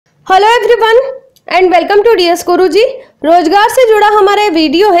Hello everyone and welcome to DS गुरुजी। रोजगार से जुड़ा हमारा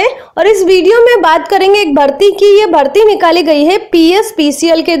वीडियो है और इस वीडियो में बात करेंगे एक भर्ती की। ये भर्ती निकाली गई है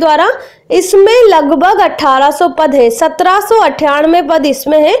पीएसपीसीएल के द्वारा। इसमें लगभग 1800 पद है, 1798 पद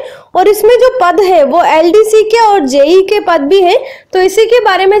इसमें है और इसमें जो पद है वो एलडीसी के और जेई के पद भी हैं। तो इसी के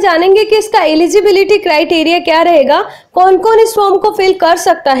बारे में जानेंगे कि इसका एलिजिबिलिटी क्राइटेरिया क्या रहेगा, कौन कौन इस फॉर्म को फिल कर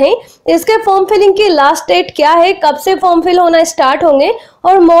सकता है, इसके फॉर्म फिलिंग की लास्ट डेट क्या है, कब से फॉर्म फिल होना स्टार्ट होंगे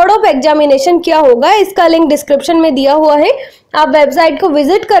और मोड ऑफ एग्जामिनेशन क्या होगा। इसका लिंक डिस्क्रिप्शन में दिया हुआ है, आप वेबसाइट को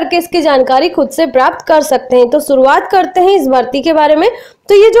विजिट करके इसकी जानकारी खुद से प्राप्त कर सकते हैं। तो शुरुआत करते हैं इस भर्ती के बारे में।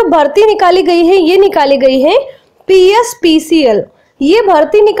 तो ये जो भर्ती निकाली गई है ये निकाली गई है पीएसपीसीएल। ये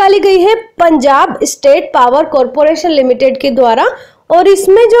भर्ती निकाली गई है Punjab state power corporation limited के द्वारा और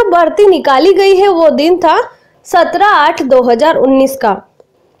इसमें जो भर्ती निकाली गई है वो दिन था 17/8/2019 का।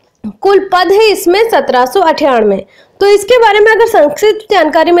 कुल पद है इसमें 1798। तो इसके बारे में अगर संक्षिप्त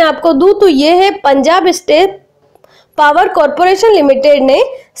जानकारी मैं आपको दूं तो ये है Punjab state power corporation limited ने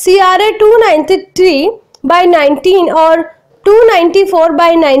CRA 293/19 और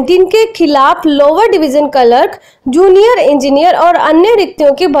 294/19 के खिलाफ lower division clerk, junior engineer और अन्य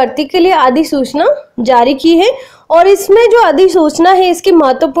रिक्तियों की भर्ती के लिए अधिसूचना जारी की है। और इसमें जो अधिसूचना है इसकी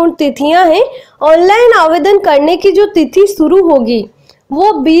महत्वपूर्ण तिथियां हैं। ऑनलाइन आवेदन करने की जो तिथि शुरू होगी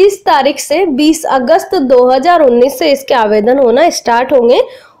वो 20 तारीख से 20 अगस्त 2019 से इसके आवेदन होना स्टार्ट होंगे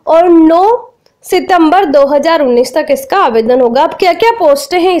और 9 सितंबर 2019 तक इसका आवेदन होगा। अब क्या क्या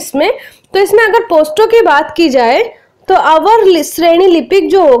पोस्टें हैं इसमें, तो इसमें अगर पोस्टों की बात की जाए तो अवर श्रेणी लिपिक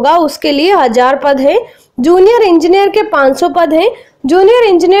जो होगा उसके लिए 1000 पद है, जूनियर इंजीनियर के 500 पद हैं, जूनियर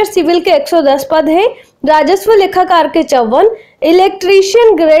इंजीनियर सिविल के 110 पद हैं, राजस्व लेखाकार के 54,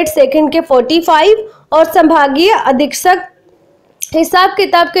 इलेक्ट्रीशियन ग्रेड सेकंड के 45 और संभागीय अधीक्षक हिसाब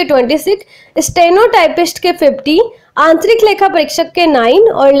किताब के 26, स्टेनोटाइपिस्ट के 50, आंतरिक लेखा परीक्षक के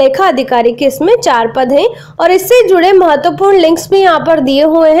 9 और लेखा अधिकारी के इसमें 4 पद हैं। और इससे जुड़े महत्वपूर्ण लिंक्स भी यहाँ पर दिए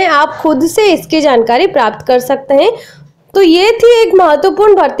हुए हैं, आप खुद से इसकी जानकारी प्राप्त कर सकते हैं। तो ये थी एक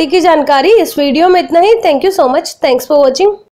महत्वपूर्ण भर्ती की जानकारी। इस वीडियो में इतना ही। Thank you so much. Thanks for watching.